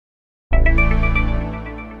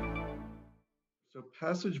So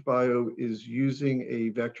Passage Bio is using a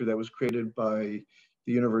vector that was created by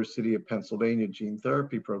the University of Pennsylvania gene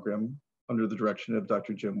therapy program under the direction of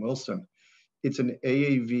Dr. Jim Wilson. It's an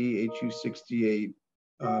AAV HU68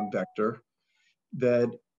 vector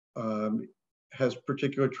that has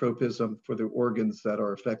particular tropism for the organs that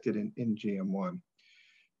are affected in GM1.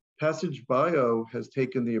 Passage Bio has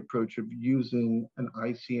taken the approach of using an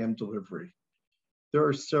ICM delivery. There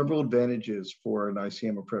are several advantages for an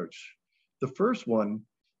ICM approach. The first one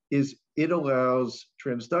is it allows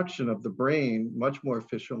transduction of the brain much more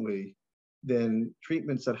efficiently than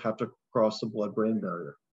treatments that have to cross the blood-brain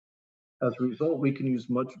barrier. As a result, we can use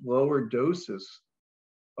much lower doses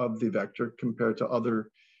of the vector compared to other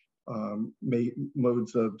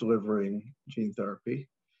modes of delivering gene therapy,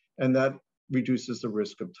 and that reduces the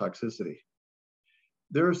risk of toxicity.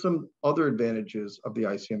 There are some other advantages of the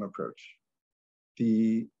ICM approach.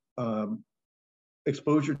 The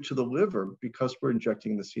exposure to the liver, because we're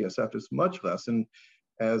injecting the CSF, is much less. And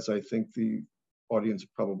as I think the audience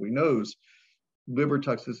probably knows, liver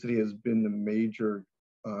toxicity has been the major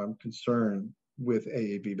concern with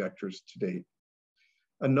AAV vectors to date.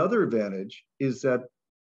 Another advantage is that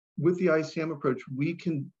with the ICM approach, we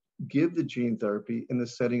can give the gene therapy in the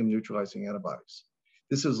setting of neutralizing antibodies.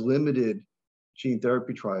 This has limited gene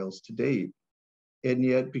therapy trials to date. And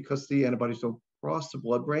yet, because the antibodies don't cross the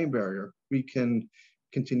blood-brain barrier, we can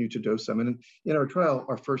continue to dose them. And in our trial,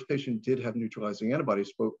 our first patient did have neutralizing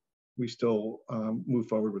antibodies, but we still move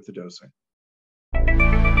forward with the dosing.